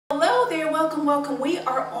there, welcome. We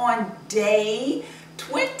are on day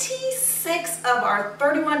 26 of our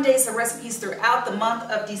 31 days of recipes throughout the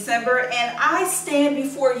month of December, and I stand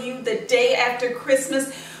before you the day after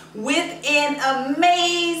Christmas with an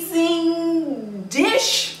amazing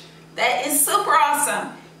dish that is super awesome.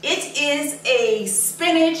 It is a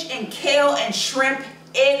spinach and kale and shrimp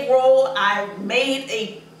egg roll. I made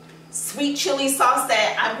a sweet chili sauce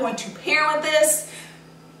that I'm going to pair with this.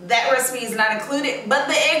 That recipe is not included, but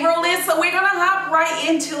the egg roll is, so we're gonna hop right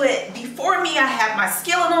into it. Before me, I have my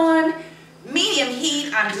skillet on, medium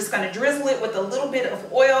heat. I'm just gonna drizzle it with a little bit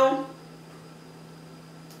of oil.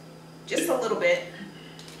 Just a little bit.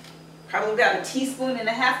 Probably about 1.5 teaspoons. I'm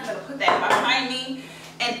gonna put that behind me.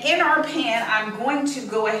 And in our pan, I'm going to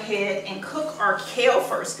go ahead and cook our kale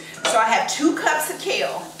first. So I have 2 cups of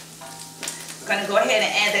kale. I'm gonna go ahead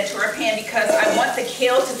and add that to our pan because I want the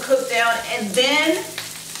kale to cook down, and then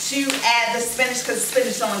to add the spinach, because the spinach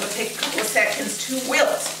is only going to take a couple of seconds to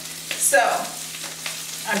wilt. So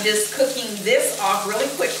I'm just cooking this off really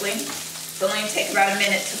quickly. It's only take about a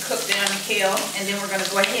minute to cook down the kale, and then we're going to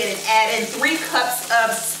go ahead and add in 3 cups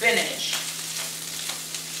of spinach.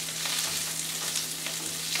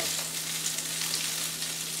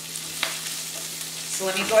 So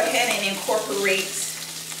let me go ahead and incorporate,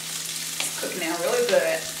 it's cooking down really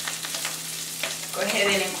good. Go ahead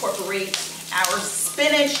and incorporate our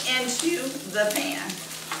spinach into the pan.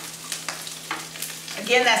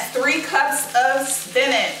 Again, that's 3 cups of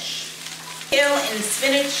spinach. Kale and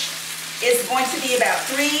spinach is going to be about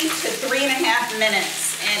 3 to 3.5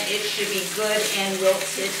 minutes, and it should be good and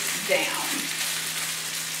wilted down.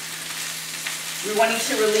 We want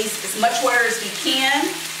to release as much water as we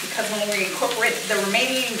can, because when we incorporate the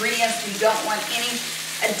remaining ingredients, we don't want any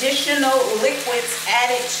additional liquids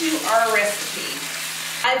added to our recipe.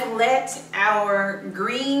 I've let our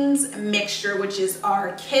greens mixture, which is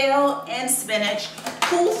our kale and spinach,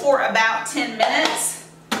 cool for about 10 minutes.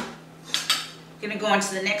 I'm gonna go on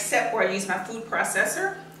to the next step where I use my food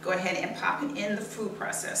processor. Go ahead and pop it in the food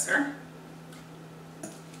processor.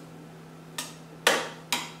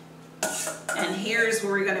 And here's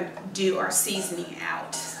where we're gonna do our seasoning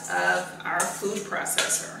out of our food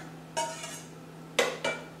processor.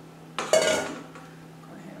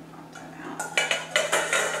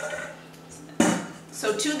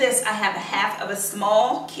 So to this, I have 1/2 of a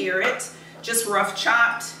small carrot, just rough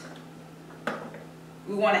chopped.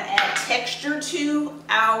 We want to add texture to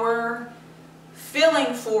our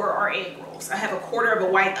filling for our egg rolls. I have 1/4 of a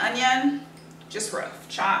white onion, just rough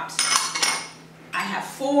chopped. I have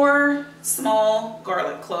 4 small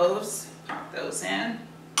garlic cloves, pop those in.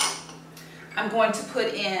 I'm going to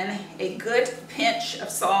put in a good pinch of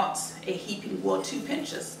salt, a heaping, well, 2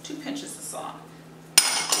 pinches of salt.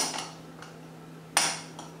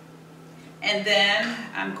 And then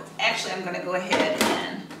I'm going to go ahead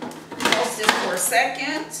and pulse this for a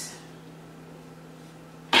second.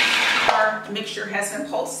 Our mixture has been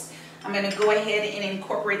pulsed. I'm going to go ahead and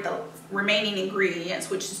incorporate the remaining ingredients,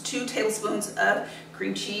 which is 2 tablespoons of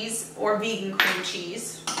cream cheese or vegan cream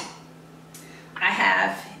cheese. I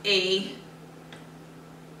have a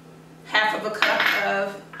 1/2 of a cup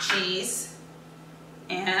of cheese,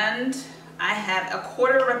 and I have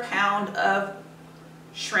 1/4 of a pound of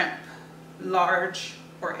shrimp. Large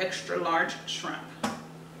or extra large shrimp.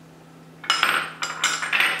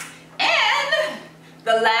 And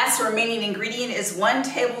the last remaining ingredient is 1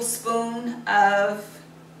 tablespoon of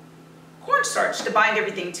cornstarch to bind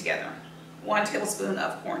everything together. 1 tablespoon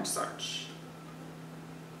of cornstarch.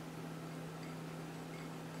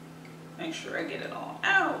 Make sure I get it all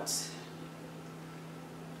out.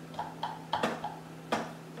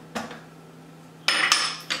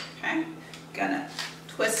 Okay, gonna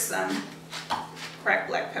twist some cracked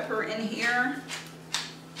black pepper in here.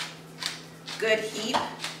 Good heap,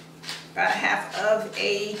 about 1/2 of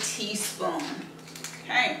a teaspoon.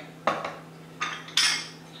 Okay.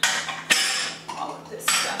 All of this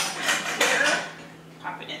stuff in here.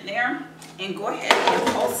 Pop it in there and go ahead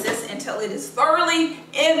and pulse this until it is thoroughly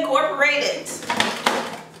incorporated.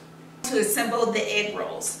 To assemble the egg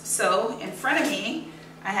rolls. So in front of me,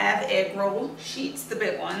 I have egg roll sheets, the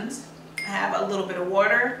big ones. I have a little bit of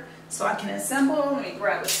water so I can assemble. Let me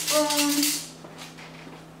grab a spoon,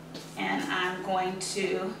 and I'm going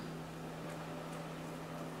to,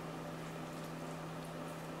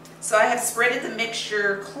 so I have spreaded the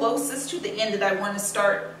mixture closest to the end that I want to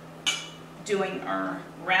start doing our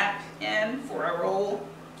wrap in for our roll.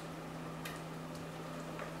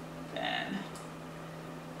 Then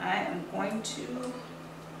I am going to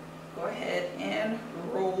go ahead and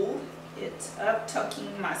roll it up,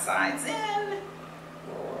 tucking my sides in.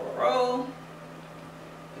 Roll.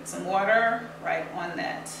 Put some water right on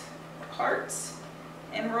that part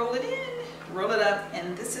and roll it in, roll it up,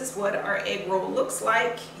 and this is what our egg roll looks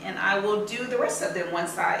like. And I will do the rest of them.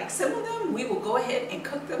 Once I assemble them, we will go ahead and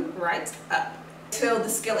cook them right up till the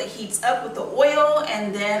skillet heats up with the oil,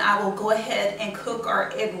 and then I will go ahead and cook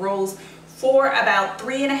our egg rolls for about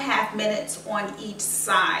 3.5 minutes on each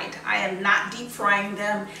side. I am not deep frying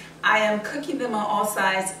them. I am cooking them on all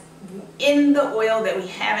sides in the oil that we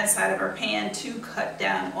have inside of our pan to cut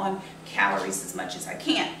down on calories as much as I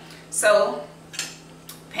can. So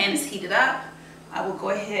pan is heated up. I will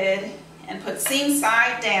go ahead and put seam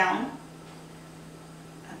side down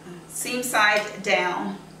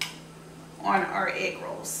on our egg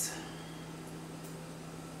rolls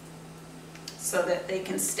so that they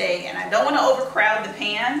can stay, and I don't want to overcrowd the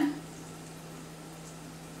pan.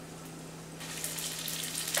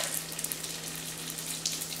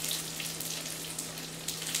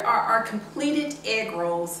 Our completed egg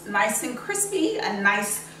rolls, nice and crispy, a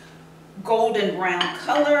nice golden brown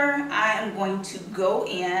color. I am going to go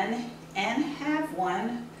in and have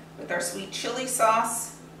one with our sweet chili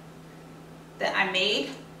sauce that I made.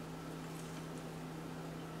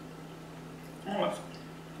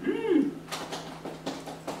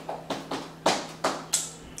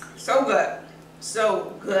 So good,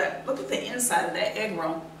 so good. Look at the inside of that egg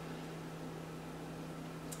roll.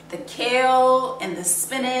 The kale and the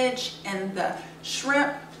spinach and the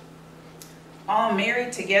shrimp all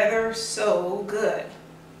married together, so good.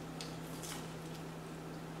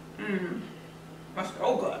 That's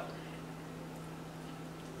so good.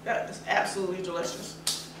 That is absolutely delicious.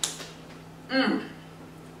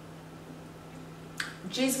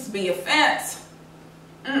 Jesus be a fence.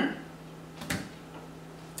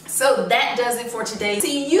 So that does it for today.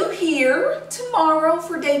 See you here tomorrow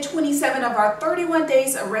for day 27 of our 31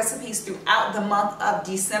 days of recipes throughout the month of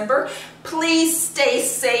December. Please stay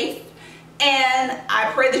safe, and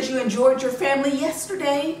I pray that you enjoyed your family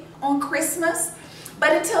yesterday on Christmas.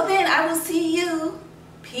 But until then, I will see you.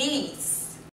 Peace.